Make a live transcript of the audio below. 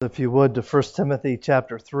If you would, to 1 Timothy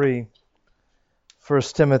chapter 3. 1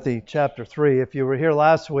 Timothy chapter 3. If you were here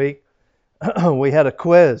last week, we had a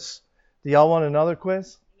quiz. Do y'all want another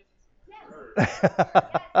quiz?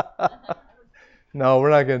 No, we're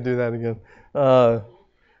not going to do that again.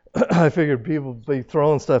 I figured people would be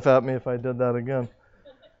throwing stuff at me if I did that again.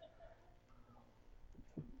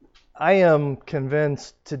 I am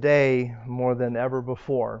convinced today more than ever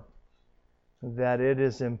before that it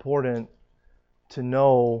is important to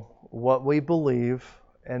know what we believe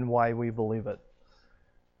and why we believe it.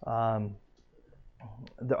 Our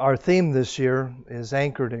theme this year is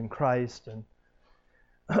anchored in Christ, and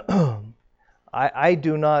I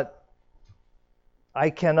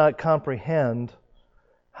cannot comprehend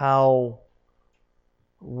how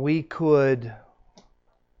we could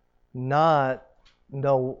not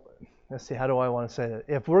know. Let's see, how do I want to say that?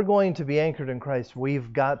 If we're going to be anchored in Christ,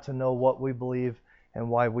 we've got to know what we believe and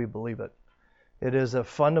why we believe it. It is a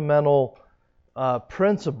fundamental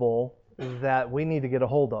principle that we need to get a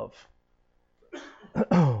hold of.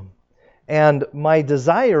 And my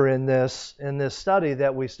desire in this study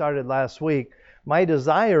that we started last week, my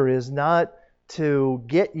desire is not to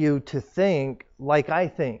get you to think like I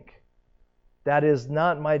think. That is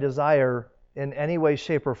not my desire in any way,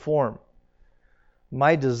 shape, or form.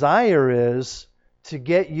 My desire is to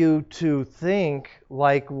get you to think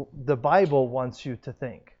like the Bible wants you to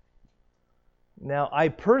think. Now, I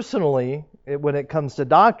personally, when it comes to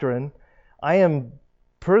doctrine, I am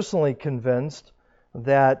personally convinced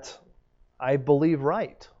that I believe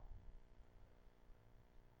right.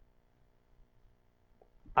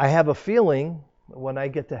 I have a feeling when I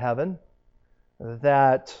get to heaven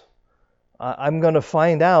that I'm going to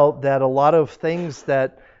find out that a lot of things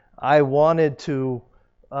that I wanted to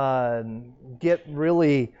get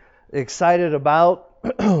really excited about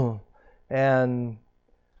and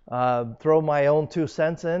throw my own 2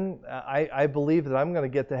 cents in, I believe that I'm going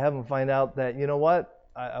to get to heaven and find out that, you know what,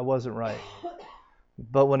 I wasn't right.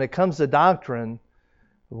 But when it comes to doctrine,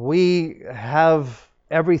 we have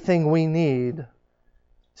everything we need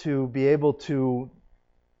to be able to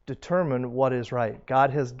determine what is right. God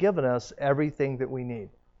has given us everything that we need.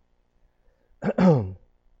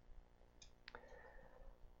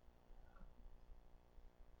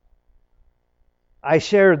 I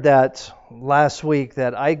shared that last week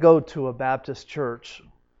that I go to a Baptist church.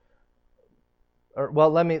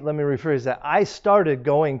 Let me rephrase that. I started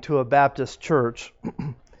going to a Baptist church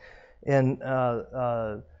in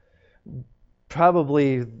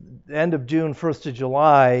probably the end of June, 1st of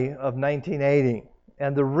July of 1980.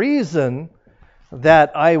 And the reason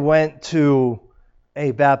that I went to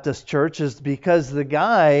a Baptist church is because the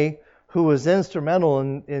guy who was instrumental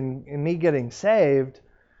in me getting saved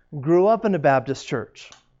grew up in a Baptist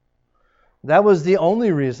church. That was the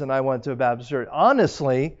only reason I went to a Baptist church.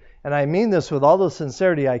 Honestly, and I mean this with all the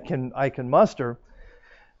sincerity I can muster,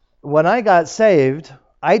 when I got saved,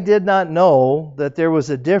 I did not know that there was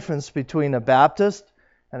a difference between a Baptist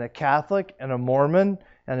and a Catholic and a Mormon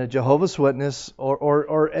and a Jehovah's Witness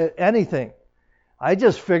or anything. I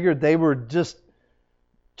just figured they were just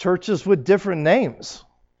churches with different names.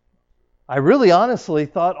 I really honestly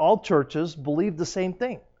thought all churches believed the same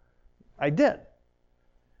thing. I did.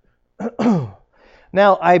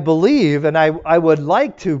 Now, I believe, and I would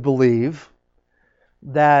like to believe,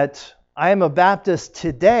 that I am a Baptist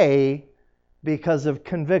today because of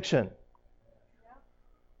conviction.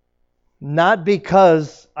 Not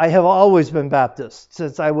because I have always been Baptist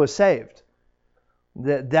since I was saved.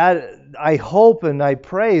 That I hope and I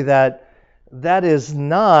pray that is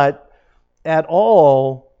not at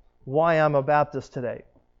all why I'm a Baptist today.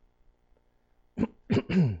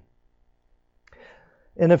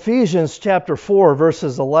 In Ephesians chapter 4,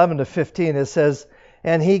 verses 11 to 15, it says,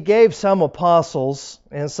 "And he gave some apostles,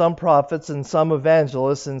 and some prophets, and some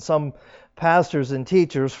evangelists, and some pastors and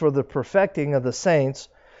teachers for the perfecting of the saints,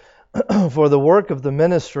 for the work of the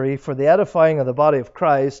ministry, for the edifying of the body of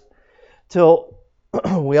Christ, till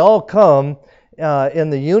we all come in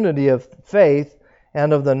the unity of faith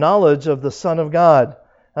and of the knowledge of the Son of God,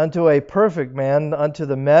 unto a perfect man, unto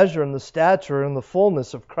the measure and the stature and the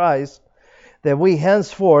fullness of Christ, that we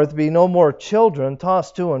henceforth be no more children,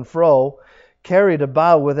 tossed to and fro, carried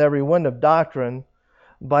about with every wind of doctrine,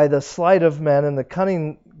 by the sleight of men and the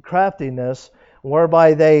cunning craftiness,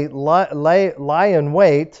 whereby they lie in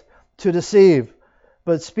wait to deceive.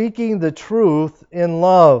 But speaking the truth in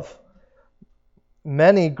love,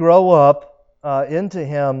 many grow up into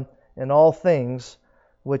him in all things,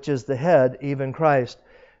 which is the head, even Christ."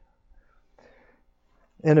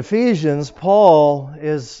 In Ephesians, Paul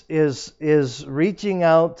is reaching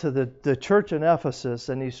out to the church in Ephesus,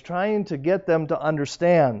 and he's trying to get them to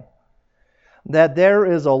understand that there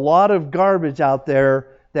is a lot of garbage out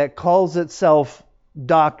there that calls itself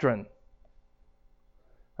doctrine.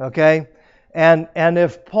 Okay? And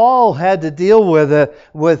if Paul had to deal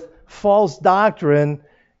with false doctrine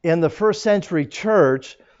in the first century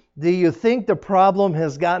church, do you think the problem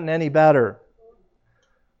has gotten any better?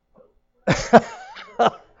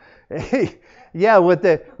 Yeah, with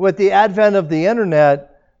the advent of the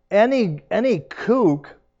internet, any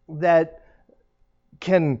kook that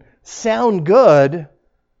can sound good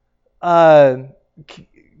can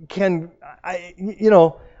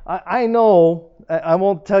I know, I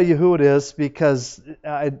won't tell you who it is because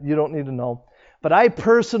you don't need to know, but I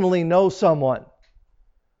personally know someone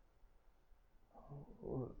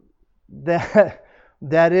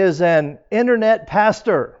that is an internet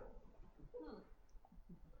pastor.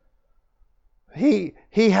 He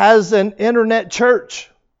has an internet church,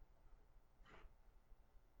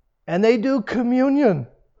 and they do communion.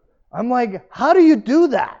 I'm like, how do you do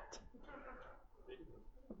that?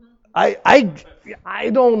 I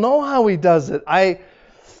don't know how he does it. That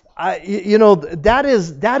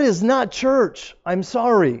is not church. I'm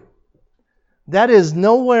sorry. That is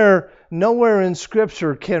nowhere in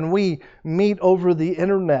Scripture can we meet over the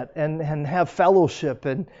internet and have fellowship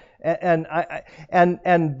and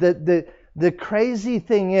the crazy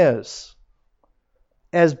thing is,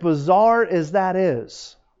 as bizarre as that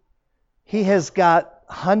is, he has got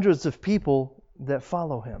hundreds of people that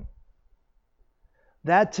follow him.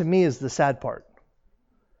 That to me is the sad part.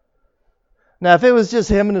 Now, if it was just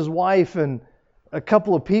him and his wife and a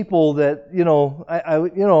couple of people that,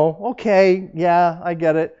 okay, yeah, I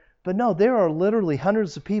get it. But no, there are literally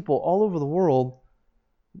hundreds of people all over the world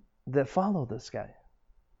that follow this guy.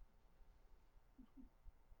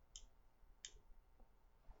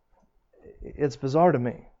 It's bizarre to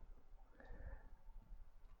me.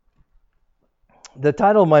 The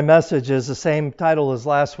title of my message is the same title as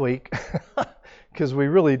last week, because we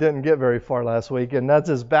really didn't get very far last week, and that's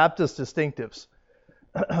as Baptist Distinctives.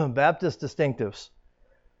 Baptist Distinctives.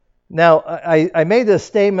 Now, I made this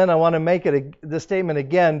statement. I want to make this statement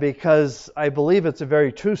again because I believe it's a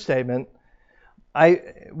very true statement.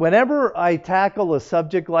 Whenever I tackle a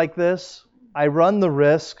subject like this, I run the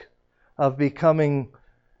risk of becoming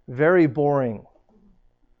very boring,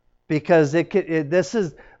 because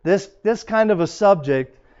this kind of a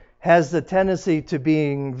subject has the tendency to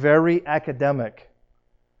being very academic.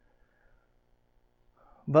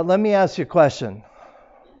 But let me ask you a question.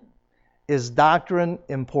 Is doctrine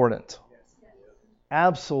important?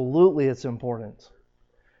 Absolutely, it's important.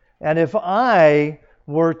 And if I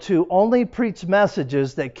were to only preach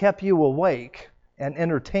messages that kept you awake and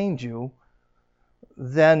entertained you,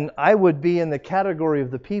 then I would be in the category of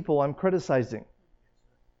the people I'm criticizing.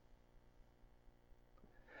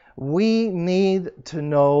 We need to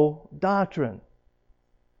know doctrine.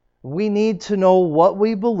 We need to know what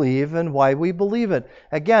we believe and why we believe it.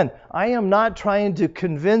 Again, I am not trying to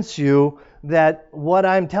convince you that what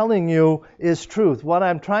I'm telling you is truth. What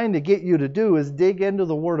I'm trying to get you to do is dig into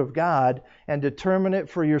the Word of God and determine it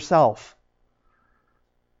for yourself.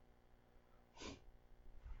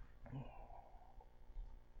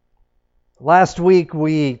 Last week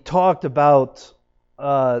we talked about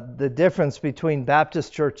the difference between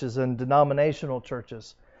Baptist churches and denominational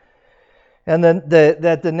churches, and then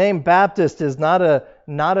that the name Baptist is not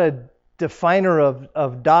a definer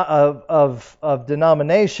of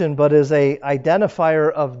denomination, but is a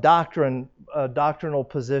identifier of doctrine, a doctrinal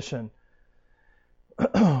position.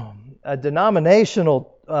 A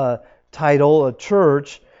denominational title, a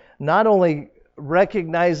church, not only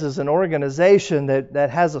recognizes an organization that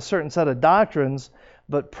has a certain set of doctrines,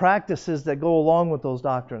 but practices that go along with those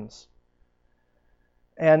doctrines.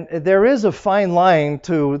 And there is a fine line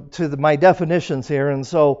to my definitions here, and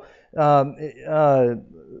so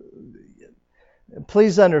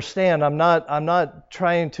please understand, I'm not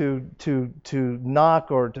trying to knock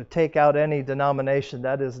or to take out any denomination.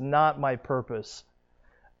 That is not my purpose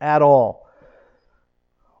at all.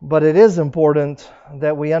 But it is important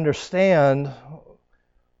that we understand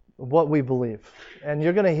what we believe. And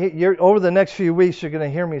you're going to hear, over the next few weeks, you're going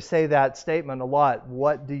to hear me say that statement a lot.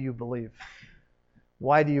 What do you believe?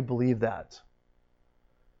 Why do you believe that?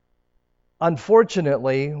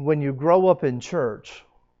 Unfortunately, when you grow up in church,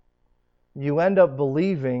 you end up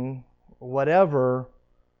believing whatever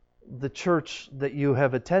the church that you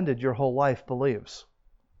have attended your whole life believes.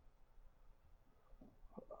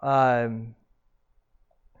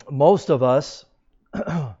 Most of us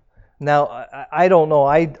Now, I don't know.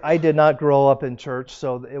 I did not grow up in church,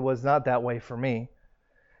 so it was not that way for me.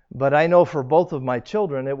 But I know for both of my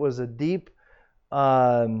children, it was a deep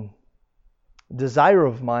desire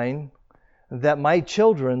of mine that my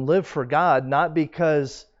children live for God, not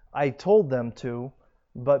because I told them to,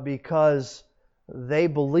 but because they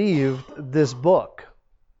believed this book.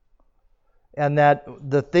 And that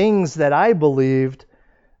the things that I believed,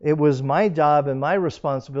 it was my job and my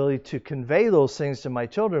responsibility to convey those things to my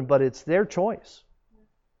children, but it's their choice.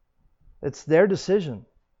 It's their decision.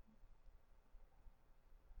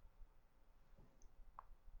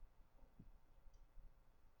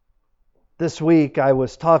 This week I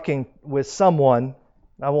was talking with someone.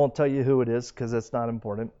 I won't tell you who it is because it's not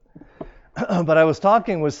important. But I was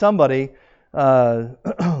talking with somebody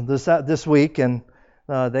this week, and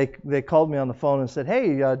they called me on the phone and said,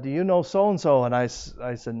 "Hey, do you know so and so?" And I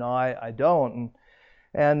said, "No, I don't."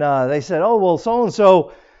 And they said, "Oh, well, so and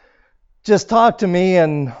so just talked to me,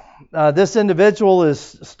 and this individual is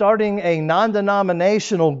starting a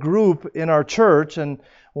non-denominational group in our church and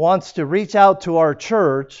wants to reach out to our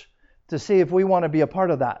church to see if we want to be a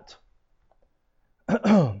part of that."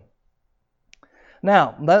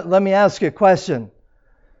 Now, let me ask you a question.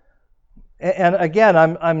 And again,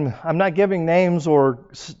 I'm not giving names or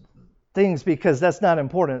things because that's not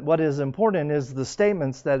important. What is important is the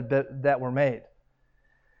statements that were made.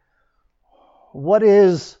 What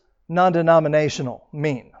does non-denominational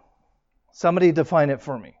mean? Somebody define it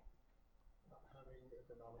for me.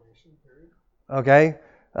 Okay.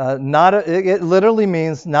 It literally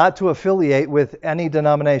means not to affiliate with any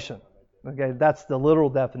denomination. Okay, that's the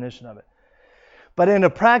literal definition of it. But in a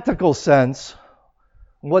practical sense,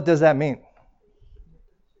 what does that mean?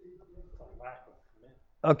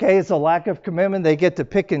 Okay, it's a lack of commitment. They get to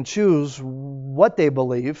pick and choose what they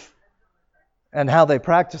believe and how they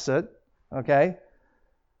practice it. Okay?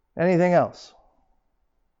 Anything else?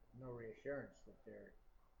 No reassurance that they're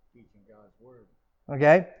teaching God's word.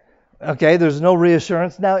 Okay, there's no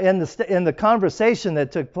reassurance. Now in the conversation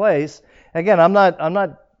that took place, again, I'm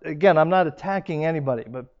not attacking anybody,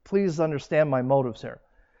 but please understand my motives here.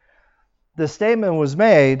 The statement was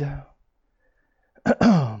made,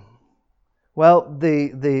 well,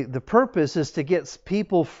 the purpose is to get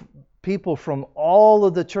people from all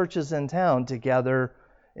of the churches in town together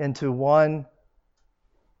into one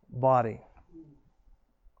body.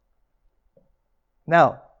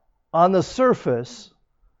 Now, on the surface,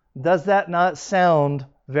 does that not sound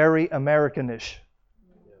very Americanish?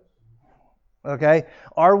 Okay?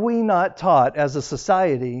 Are we not taught as a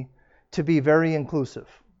society to be very inclusive?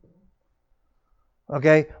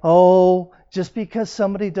 Okay? Oh, just because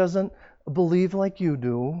somebody doesn't believe like you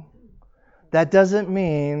do, that doesn't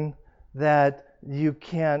mean that you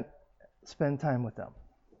can't spend time with them.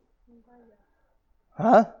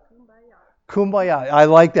 Huh? Kumbaya. I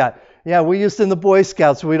like that. Yeah, we used to in the Boy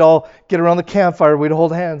Scouts, we'd all get around the campfire, we'd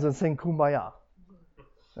hold hands and sing Kumbaya.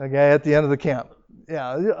 Okay, at the end of the camp.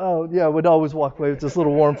 Yeah, we'd always walk away with this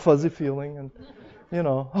little warm, fuzzy feeling, and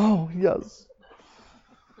oh yes.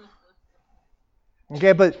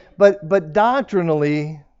 Okay, but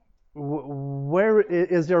doctrinally, where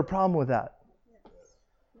is there a problem with that?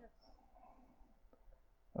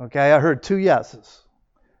 Okay, I heard 2 yeses.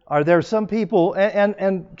 Are there some people,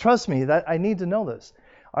 and trust me, that I need to know this.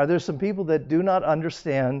 Are there some people that do not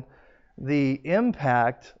understand the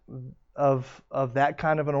impact of that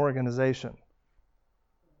kind of an organization?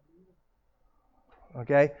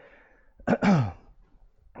 Okay?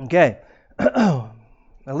 Okay.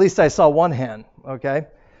 At least I saw one hand, okay?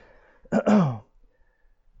 2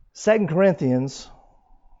 Corinthians.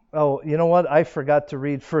 Oh, you know what? I forgot to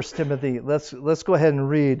read 1 Timothy. Let's go ahead and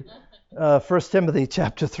read 1 Timothy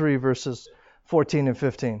chapter 3, verses 14 and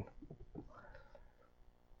 15.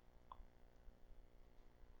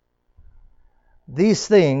 These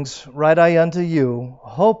things write I unto you,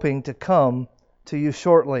 hoping to come to you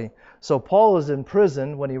shortly. So Paul is in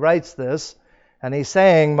prison when he writes this, and he's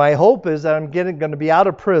saying, my hope is that I'm going to be out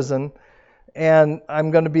of prison, and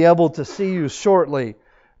I'm going to be able to see you shortly.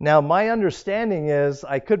 Now, my understanding is,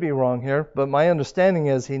 I could be wrong here, but my understanding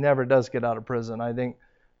is he never does get out of prison. I think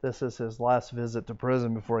this is his last visit to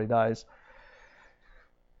prison before he dies.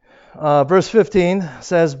 Verse 15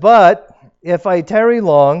 says, but if I tarry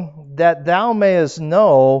long, that thou mayest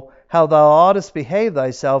know how thou oughtest behave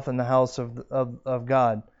thyself in the house of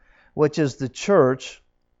God, which is the church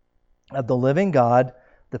of the living God,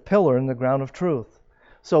 the pillar and the ground of truth.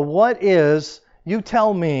 So you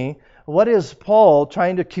tell me, what is Paul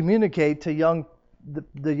trying to communicate to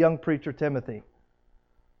the young preacher Timothy?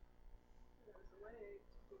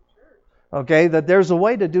 Okay, that there's a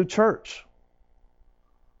way to do church.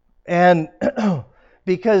 And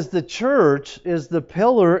because the church is the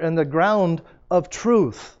pillar and the ground of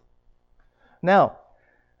truth. Now,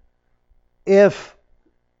 if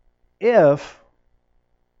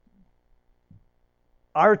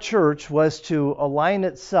our church was to align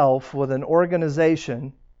itself with an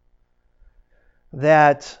organization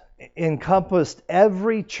that encompassed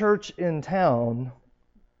every church in town,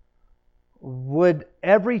 would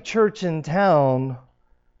every church in town,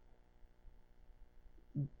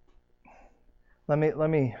 let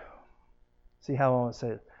me see how I want to say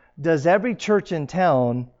it. Does every church in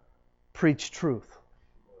town preach truth?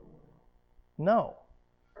 No.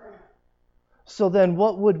 So then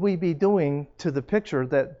what would we be doing to the picture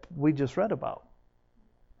that we just read about?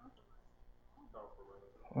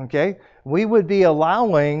 Okay? We would be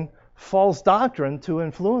allowing false doctrine to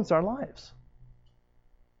influence our lives.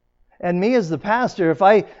 And me as the pastor, if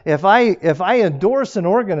I endorse an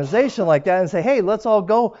organization like that and say, hey, let's all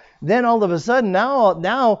go, then all of a sudden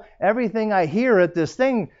now everything I hear at this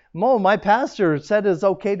thing, my pastor said it's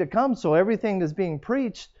okay to come, so everything that's being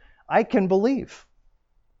preached, I can believe.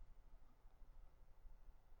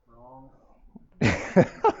 Wrong.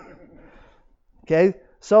 Okay,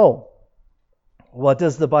 so what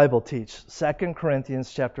does the Bible teach? 2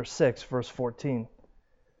 Corinthians chapter 6, verse 14.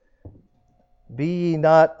 Be ye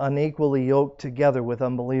not unequally yoked together with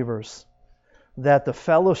unbelievers, that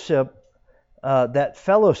fellowship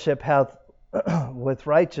hath with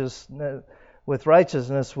righteousness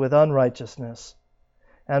with unrighteousness,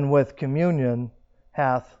 and with communion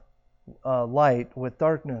hath light with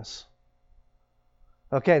darkness.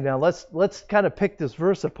 Okay, now let's kind of pick this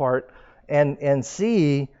verse apart and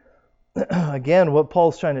see again what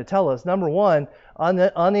Paul's trying to tell us. Number one,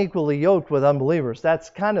 unequally yoked with unbelievers. That's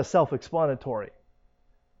kind of self-explanatory.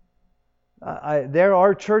 There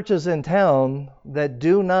are churches in town that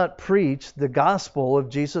do not preach the gospel of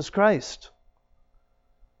Jesus Christ.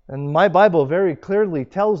 And my Bible very clearly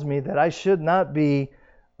tells me that I should not be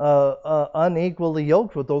unequally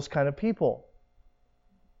yoked with those kind of people.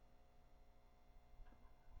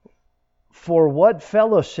 For what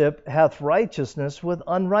fellowship hath righteousness with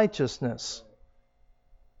unrighteousness?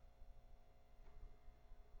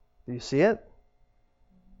 Do you see it?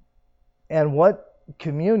 And what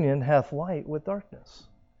communion hath light with darkness?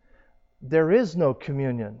 There is no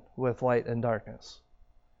communion with light and darkness.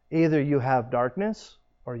 Either you have darkness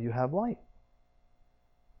or you have light.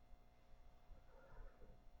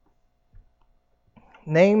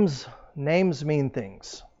 Names mean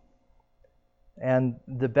things. And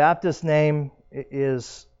the Baptist name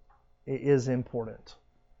is important.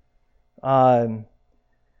 I'm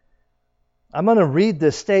going to read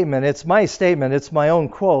this statement. It's my statement. It's my own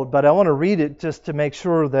quote, but I want to read it just to make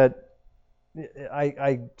sure that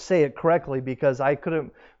I say it correctly, because I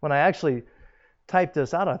couldn't, when I actually typed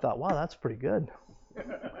this out, I thought, wow, that's pretty good.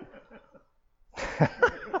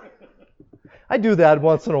 I do that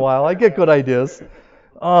once in a while. I get good ideas.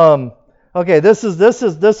 Okay, this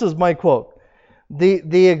is my quote.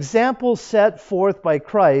 The example set forth by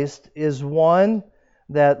Christ is one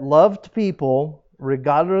that loved people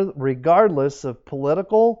regardless of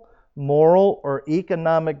political, moral, or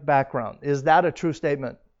economic background. Is that a true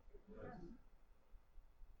statement?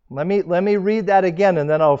 Let me read that again, and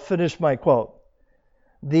then I'll finish my quote.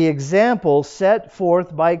 The example set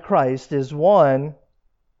forth by Christ is one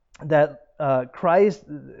that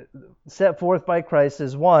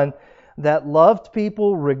loved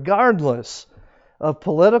people regardless of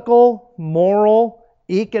political, moral,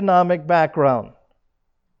 economic background.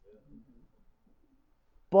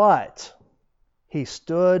 But he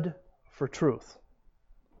stood for truth.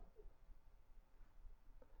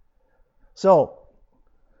 So,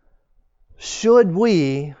 should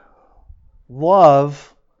we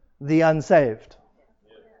love the unsaved?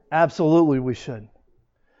 Absolutely we should.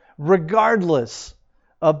 Regardless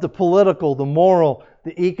of the political, the moral,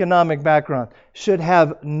 the economic background, should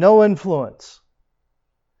have no influence.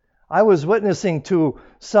 I was witnessing to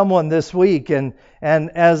someone this week, and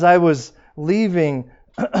as I was leaving,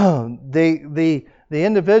 the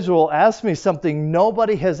individual asked me something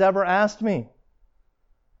nobody has ever asked me.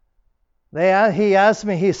 He asked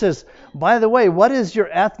me, he says, by the way, what is your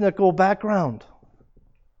ethnical background?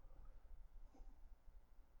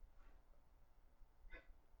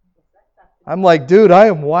 I'm like, dude, I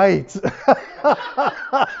am white.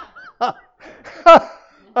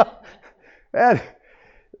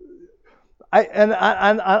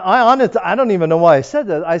 I don't even know why I said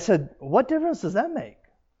that. I said, what difference does that make?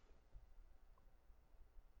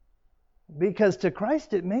 Because to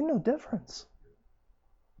Christ it made no difference.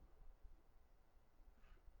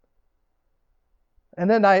 And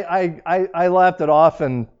then I laughed it off,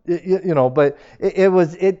 and but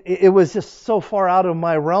it was just so far out of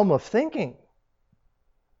my realm of thinking.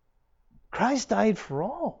 Christ died for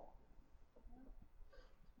all,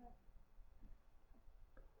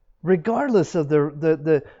 regardless of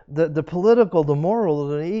the political, the moral,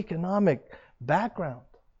 the economic background.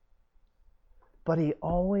 But he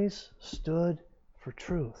always stood for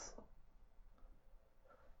truth.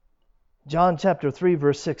 John chapter 3,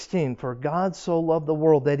 verse 16, for God so loved the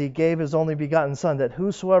world that he gave his only begotten Son, that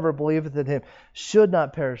whosoever believeth in him should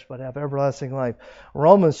not perish, but have everlasting life.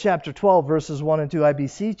 Romans chapter 12, verses 1 and 2, I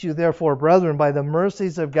beseech you therefore, brethren, by the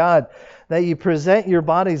mercies of God, that ye present your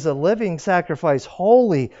bodies a living sacrifice,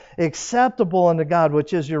 holy, acceptable unto God,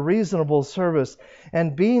 which is your reasonable service.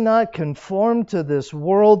 And be not conformed to this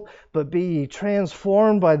world, but be ye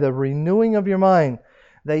transformed by the renewing of your mind,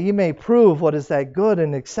 that ye may prove what is that good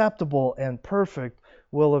and acceptable and perfect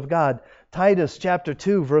will of God. Titus chapter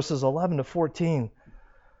 2, verses 11 to 14.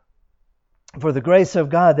 For the grace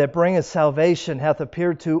of God that bringeth salvation hath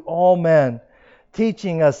appeared to all men,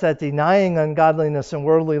 teaching us that denying ungodliness and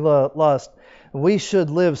worldly lust, we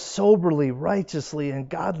should live soberly, righteously, and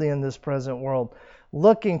godly in this present world,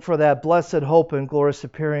 looking for that blessed hope and glorious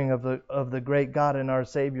appearing of the great God and our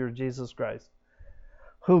Savior Jesus Christ,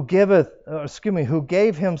 who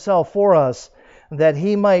gave himself for us, that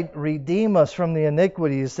he might redeem us from the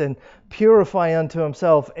iniquities and purify unto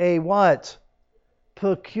himself a what?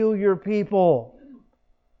 Peculiar people,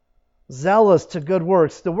 zealous to good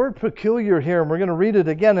works. The word peculiar here, and we're going to read it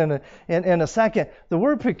again in a second. The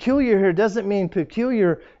word peculiar here doesn't mean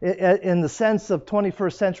peculiar in the sense of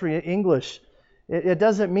 21st century English. It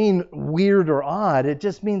doesn't mean weird or odd. It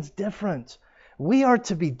just means different. We are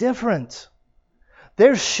to be different.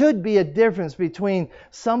 There should be a difference between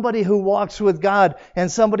somebody who walks with God and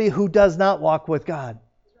somebody who does not walk with God.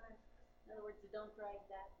 In other words, you don't drag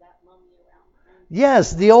that mummy around.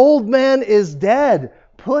 Yes, the old man is dead.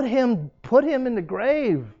 Put him in the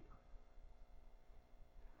grave.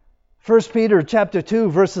 1 Peter chapter 2,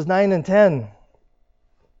 verses 9 and 10.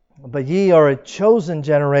 But ye are a chosen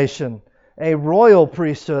generation, a royal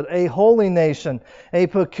priesthood, a holy nation, a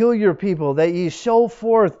peculiar people, that ye show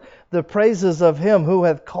forth the praises of him who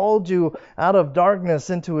hath called you out of darkness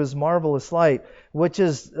into his marvelous light, which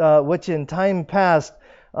in time past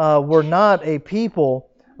were not a people,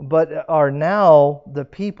 but are now the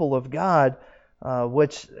people of God,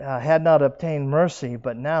 which had not obtained mercy,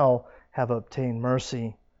 but now have obtained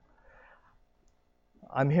mercy.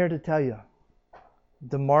 I'm here to tell you,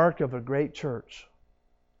 the mark of a great church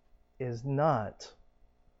is not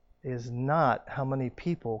how many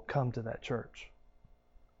people come to that church.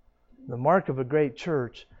 The mark of a great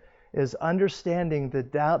church is understanding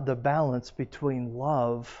the balance between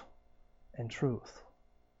love and truth.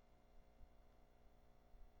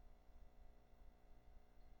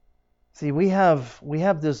 See, we have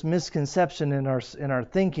this misconception in our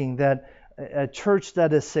thinking that a church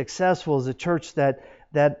that is successful is a church that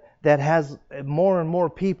has more and more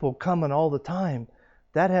people coming all the time.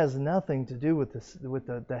 That has nothing to do with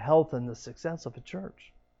the health and the success of a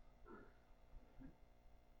church.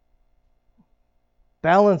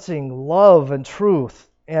 Balancing love and truth.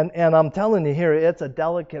 And I'm telling you here, it's a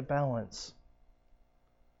delicate balance.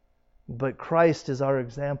 But Christ is our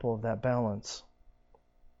example of that balance.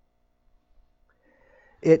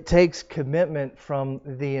 It takes commitment from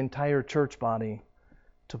the entire church body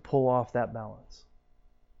to pull off that balance.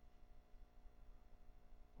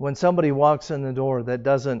 When somebody walks in the door that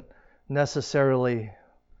doesn't necessarily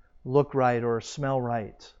look right or smell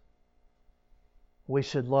right, we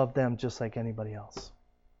should love them just like anybody else.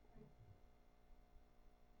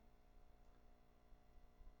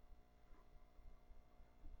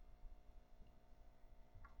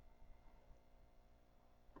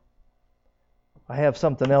 I have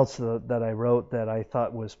something else that I wrote that I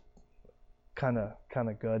thought was kind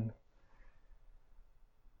of good.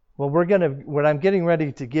 Well, what I'm getting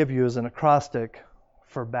ready to give you is an acrostic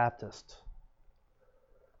for Baptists.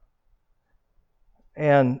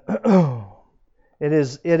 And it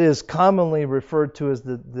is commonly referred to as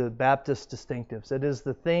the Baptist distinctives. It is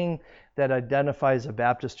the thing that identifies a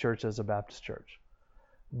Baptist church as a Baptist church.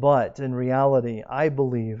 But in reality, I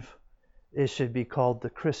believe it should be called the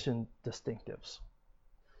Christian distinctives.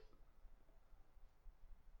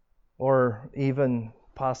 Or even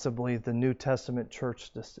possibly the New Testament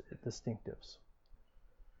church distinctives.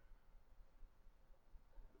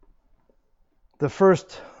 The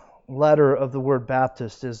first letter of the word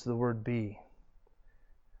Baptist is the word B.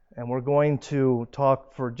 And we're going to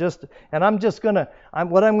talk for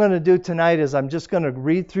and what I'm going to do tonight is I'm just going to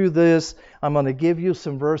read through this. I'm going to give you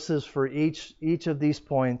some verses for each of these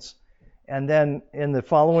points. And then in the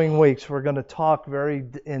following weeks, we're going to talk very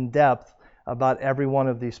in depth about every one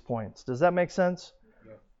of these points. Does that make sense?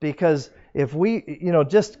 Yeah. Because if we,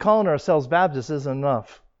 just calling ourselves Baptists isn't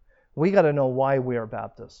enough. We got to know why we are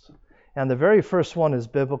Baptists. And the very first one is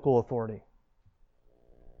biblical authority.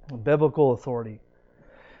 Biblical authority.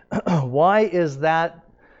 Why is that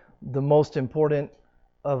the most important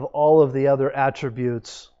of all of the other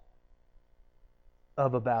attributes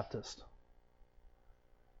of a Baptist?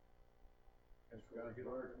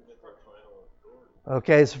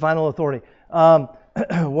 Okay, it's final authority.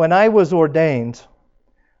 When I was ordained,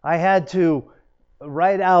 I had to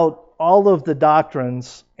write out all of the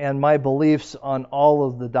doctrines and my beliefs on all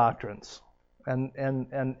of the doctrines,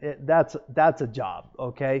 that's a job,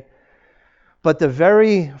 okay? But the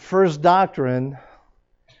very first doctrine,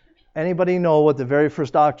 anybody know what the very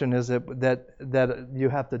first doctrine is that you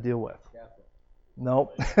have to deal with?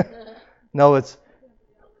 No, no, is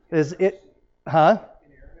it? Huh?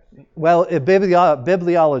 Well,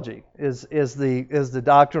 bibliology is the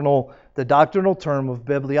doctrinal term of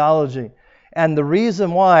bibliology, and the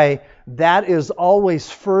reason why that is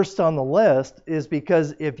always first on the list is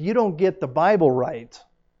because if you don't get the Bible right,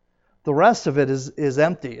 the rest of it is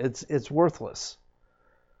empty. It's worthless.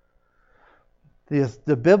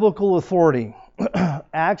 The biblical authority,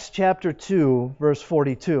 Acts chapter 2, verse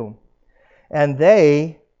 42. And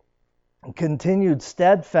they continued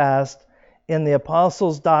steadfast in the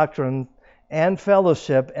apostles' doctrine and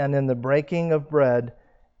fellowship and in the breaking of bread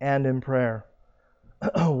and in prayer.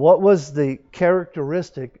 What was the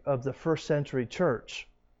characteristic of the first century church?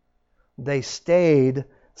 They stayed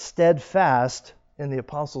steadfast in the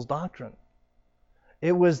apostles' doctrine.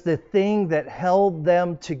 It was the thing that held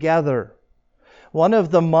them together. One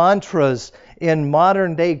of the mantras in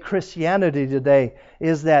modern day Christianity today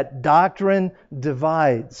is that doctrine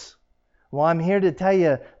divides. Well, I'm here to tell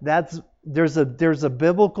you there's a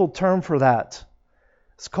biblical term for that.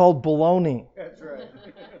 It's called baloney. That's right.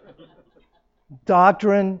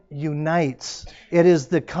 Doctrine unites. It is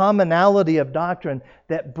the commonality of doctrine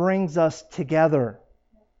that brings us together.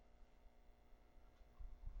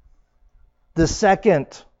 The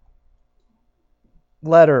second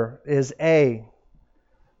letter is A,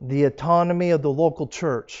 the autonomy of the local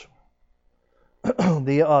church.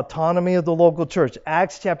 The autonomy of the local church.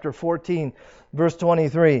 Acts chapter 14, verse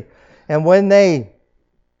 23. And when they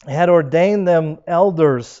had ordained them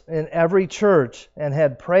elders in every church and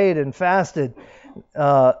had prayed and fasted,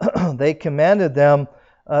 they commended them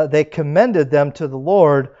to the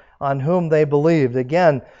Lord on whom they believed.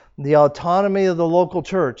 Again, the autonomy of the local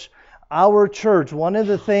church. Our church, one of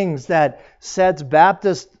the things that sets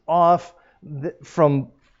Baptists off from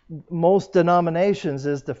most denominations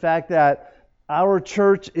is the fact that our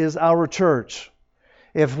church is our church.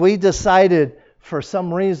 If we decided for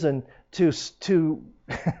some reason to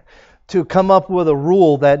come up with a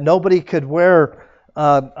rule that nobody could wear,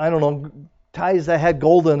 ties that had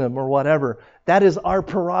gold in them or whatever, that is our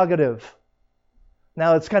prerogative.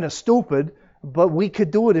 Now, it's kind of stupid, but we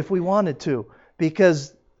could do it if we wanted to,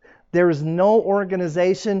 because there is no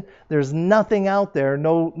organization, there's nothing out there,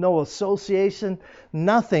 no association,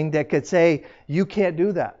 nothing that could say, you can't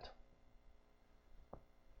do that.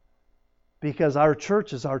 Because our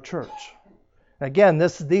church is our church. Again,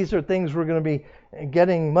 these are things we're going to be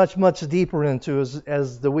getting much, much deeper into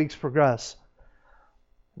as the weeks progress.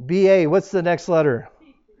 BA, what's the next letter?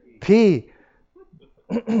 P.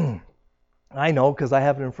 I know, because I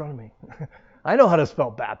have it in front of me. I know how to spell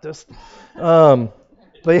Baptist.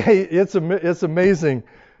 But hey, it's amazing.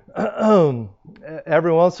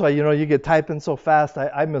 Every once in a while, you get typing so fast,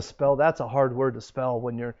 I misspell. That's a hard word to spell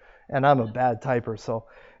and I'm a bad typer. So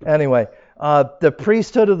anyway, the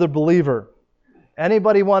priesthood of the believer.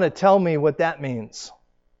 Anybody want to tell me what that means?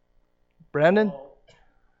 Brandon?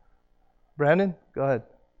 Brandon, go ahead.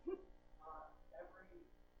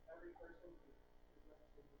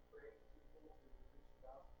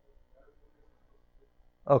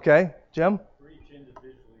 Okay, Jim?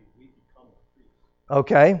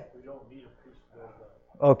 Okay. We don't need a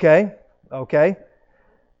priest. Okay.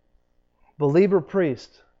 Believer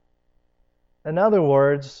priest. In other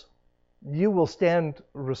words, you will stand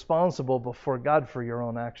responsible before God for your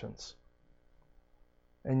own actions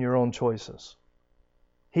and your own choices.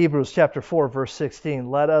 Hebrews chapter 4, verse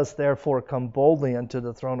 16. Let us therefore come boldly unto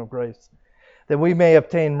the throne of grace, that we may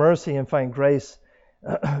obtain mercy and find grace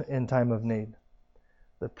in time of need.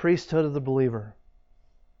 The priesthood of the believer.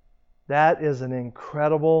 That is an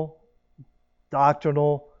incredible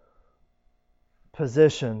doctrinal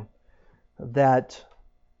position that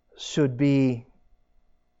should be,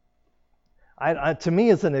 to me,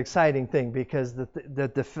 it's an exciting thing, because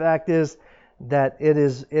the fact is that it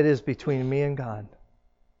is between me and God.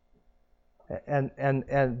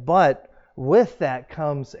 But with that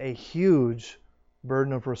comes a huge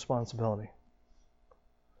burden of responsibility.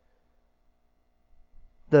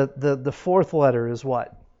 The fourth letter is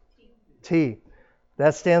what? T.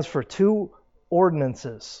 That stands for two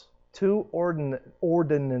ordinances. Two ordinances.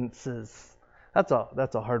 That's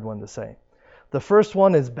a hard one to say. The first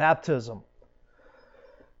one is baptism.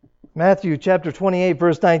 Matthew chapter 28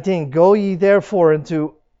 verse 19. Go ye therefore and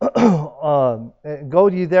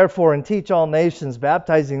teach all nations,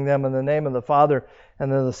 baptizing them in the name of the Father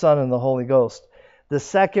and of the Son and the Holy Ghost. The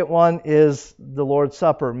second one is the Lord's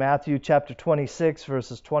Supper. Matthew chapter 26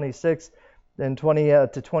 verses 26 and 20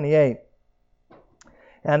 to 28.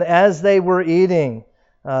 And as they were eating,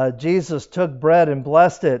 Jesus took bread and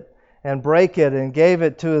blessed it and brake it and gave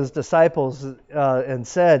it to his disciples and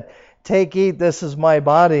said, Take, eat, this is my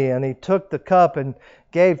body. And he took the cup and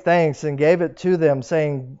gave thanks and gave it to them,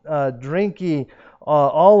 saying, Drink ye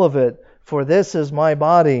all of it, for this is my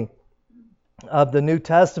body of the New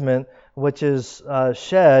Testament, which is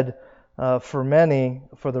shed for many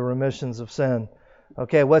for the remissions of sin.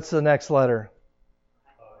 Okay, what's the next letter?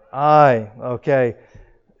 I. Okay.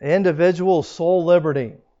 Individual soul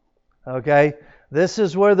liberty. Okay, this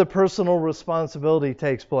is where the personal responsibility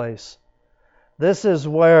takes place. This is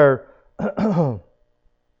where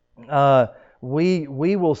we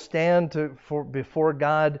will stand before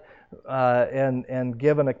God and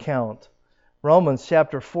give an account. Romans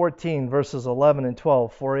chapter 14 verses 11 and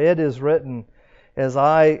 12. For it is written, as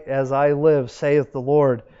I live, saith the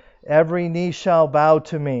Lord, every knee shall bow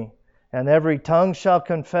to me, and every tongue shall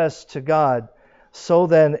confess to God. So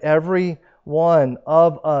then every one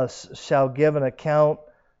of us shall give an account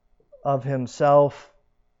of himself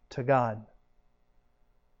to God.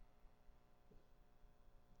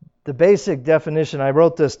 The basic definition, I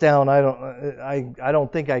wrote this down. I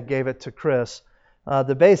don't think I gave it to Chris.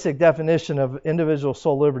 The basic definition of individual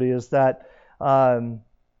soul liberty is that at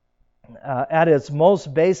its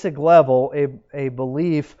most basic level, a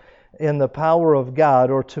belief in the power of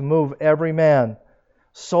God, or to move every man.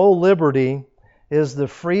 Soul liberty is the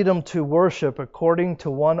freedom to worship according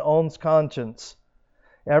to one's own conscience.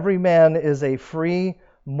 Every man is a free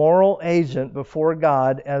moral agent before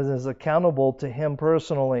God and is accountable to Him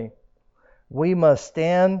personally. We must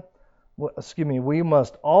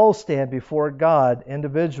all stand before God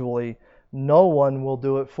individually. No one will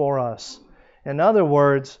do it for us. In other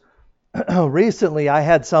words, recently I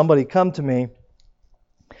had somebody come to me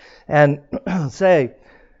and say,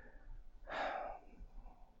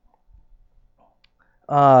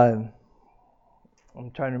 I'm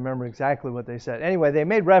trying to remember exactly what they said. Anyway, they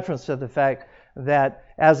made reference to the fact that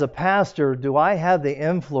as a pastor, do I have the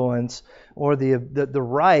influence or the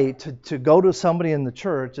right to go to somebody in the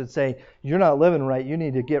church and say, you're not living right, you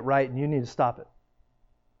need to get right and you need to stop it?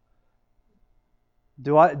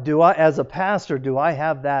 Do I as a pastor, do I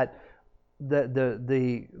have that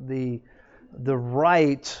the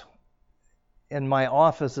right in my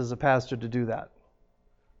office as a pastor to do that?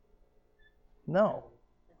 No.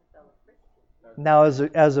 Now,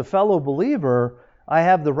 as a fellow believer, I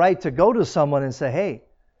have the right to go to someone and say, hey,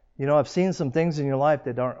 I've seen some things in your life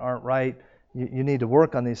that aren't right. You need to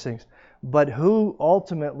work on these things. But who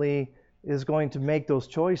ultimately is going to make those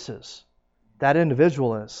choices? That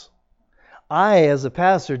individual is. I, as a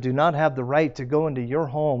pastor, do not have the right to go into your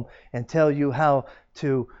home and tell you how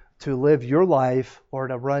to live your life or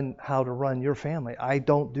how to run your family. I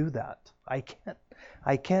don't do that. I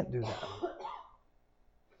can't do that.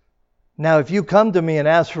 Now, if you come to me and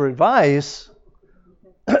ask for advice,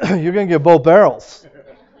 you're going to get both barrels.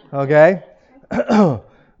 Okay?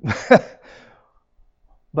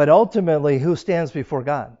 But ultimately, who stands before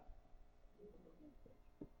God?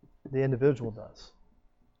 The individual does.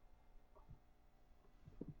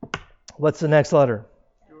 What's the next letter?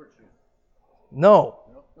 No.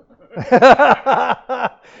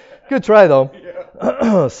 Good try,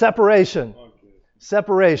 though. Separation.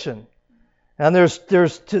 Separation. And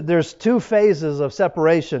there's two phases of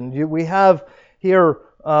separation. We have here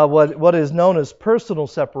what is known as personal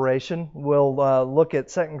separation. We'll look at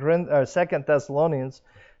 2 Thessalonians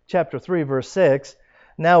chapter 3, verse 6.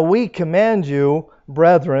 Now we command you,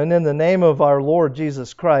 brethren, in the name of our Lord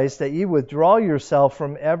Jesus Christ, that ye withdraw yourself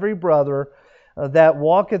from every brother that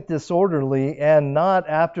walketh disorderly, and not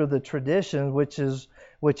after the tradition which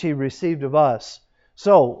he received of us.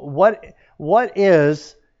 So what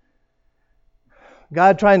is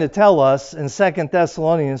God trying to tell us in 2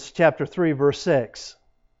 Thessalonians chapter 3, verse 6,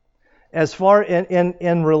 as far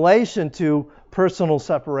in relation to personal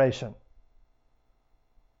separation.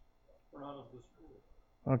 We're not of this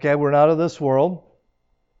world. Okay, we're not of this world.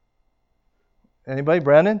 Anybody,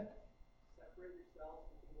 Brandon? Separate yourselves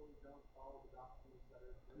from people who don't follow the doctrines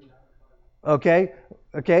that are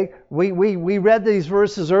Okay. We read these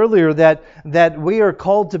verses earlier that we are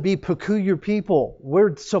called to be peculiar people.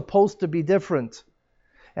 We're supposed to be different.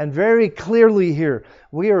 And very clearly here,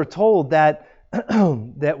 we are told that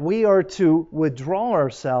that we are to withdraw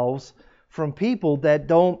ourselves from people that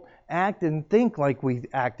don't act and think like we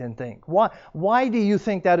act and think. Why do you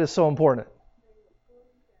think that is so important?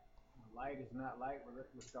 Light is not light,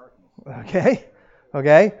 with darkness.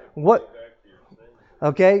 Okay.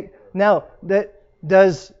 Okay. Now,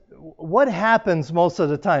 what happens most of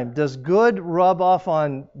the time? Does good rub off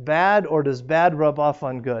on bad, or does bad rub off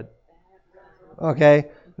on good? Okay.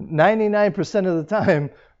 99% of the time,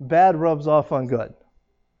 bad rubs off on good.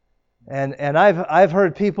 And I've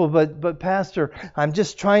heard people, but Pastor, I'm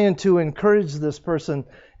just trying to encourage this person,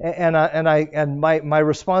 and my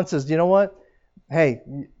response is, you know what? Hey,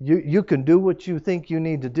 you can do what you think you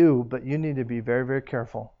need to do, but you need to be very, very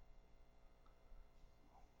careful.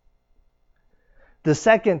 The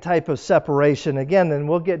second type of separation, again, and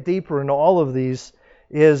we'll get deeper into all of these,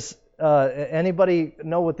 is anybody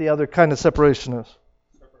know what the other kind of separation is?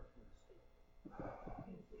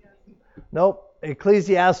 Nope.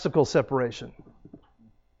 Ecclesiastical separation.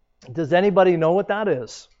 Does anybody know what that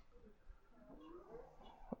is?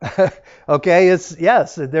 Okay,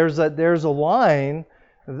 yes. There's a line,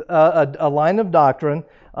 a line of doctrine.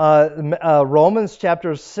 Romans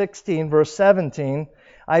chapter 16, verse 17.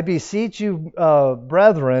 I beseech you,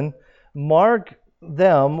 brethren, mark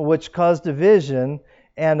them which cause division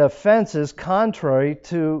and offenses contrary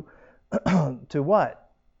to to what?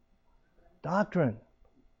 Doctrine.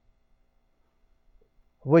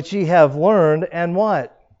 Which ye have learned, and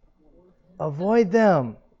what? Avoid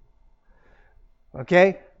them.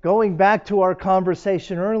 Okay? Going back to our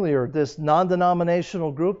conversation earlier, this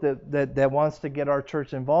non-denominational group that wants to get our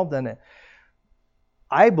church involved in it.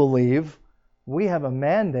 I believe we have a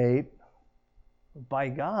mandate by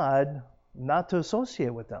God not to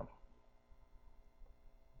associate with them.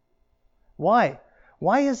 Why?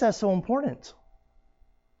 Why is that so important?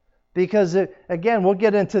 Because again, we'll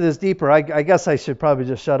get into this deeper. I guess I should probably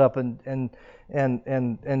just shut up and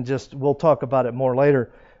just we'll talk about it more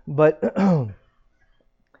later. But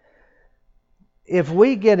if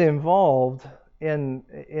we get involved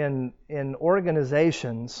in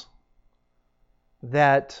organizations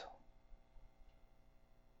that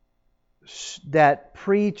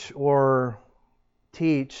preach or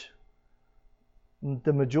teach,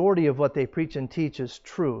 the majority of what they preach and teach is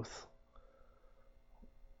truth,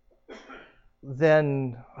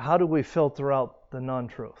 then how do we filter out the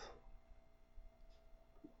non-truth?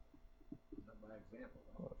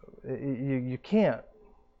 You can't.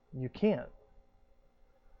 You can't.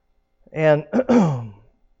 And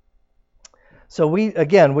so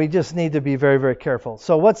we just need to be very, very careful.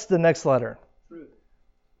 So what's the next letter? Truth.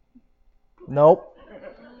 Nope.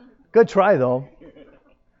 Good try, though.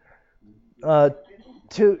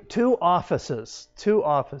 Two offices.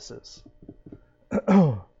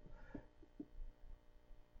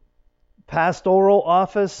 Pastoral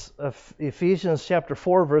office of Ephesians chapter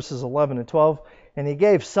 4, verses 11 and 12. And he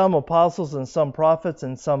gave some apostles and some prophets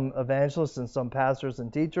and some evangelists and some pastors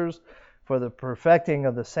and teachers for the perfecting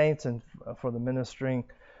of the saints and for the ministering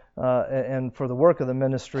and for the work of the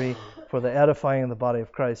ministry, for the edifying of the body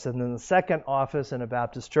of Christ. And then the second office in a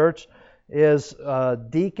Baptist church is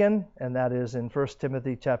deacon, and that is in 1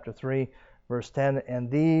 Timothy chapter 3, verse 10.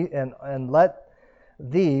 And let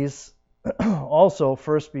these also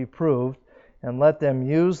first be proved, and let them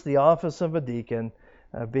use the office of a deacon,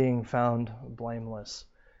 being found blameless.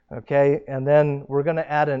 Okay, and then we're going to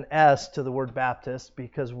add an S to the word Baptist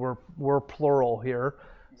because we're plural here,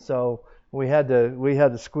 so we had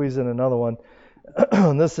to squeeze in another one.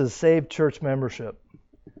 This is saved church membership.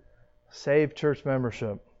 Saved church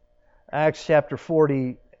membership. Acts chapter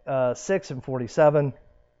 46 and 47.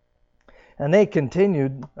 And they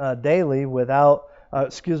continued daily with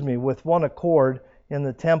one accord in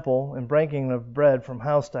the temple and breaking of bread from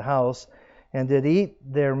house to house, and did eat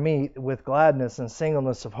their meat with gladness and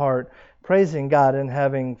singleness of heart, praising God and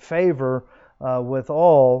having favor with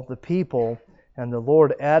all the people. And the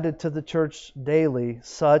Lord added to the church daily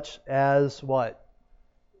such as what?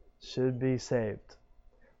 Should be saved.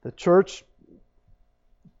 The church,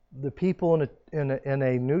 the people in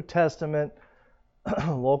a New Testament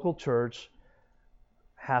local church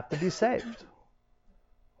have to be saved.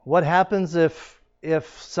 What happens if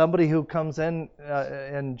somebody who comes in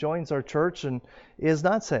and joins our church and is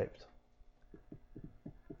not saved?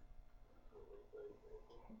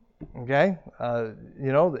 Okay,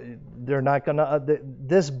 they're not gonna.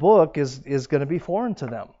 This book is going to be foreign to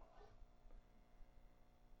them.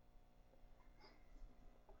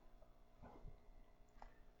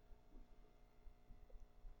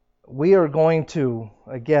 We are going to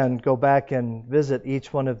again go back and visit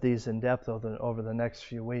each one of these in depth over the next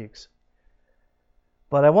few weeks.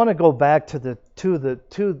 But I want to go back to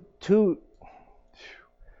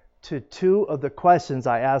two of the questions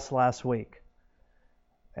I asked last week.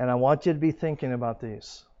 And I want you to be thinking about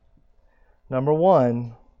these. Number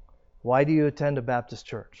one, why do you attend a Baptist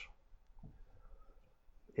church?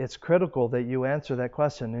 It's critical that you answer that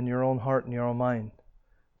question in your own heart and your own mind.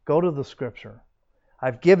 Go to the Scripture.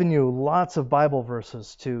 I've given you lots of Bible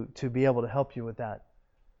verses to be able to help you with that.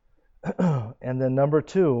 And then number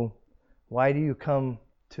two, why do you come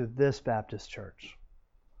to this Baptist church?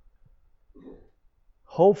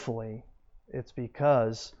 Hopefully, it's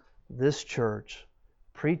because this church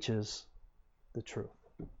preaches the truth.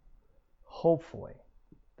 Hopefully,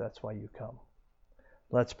 that's why you come.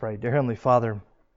 Let's pray. Dear Heavenly Father,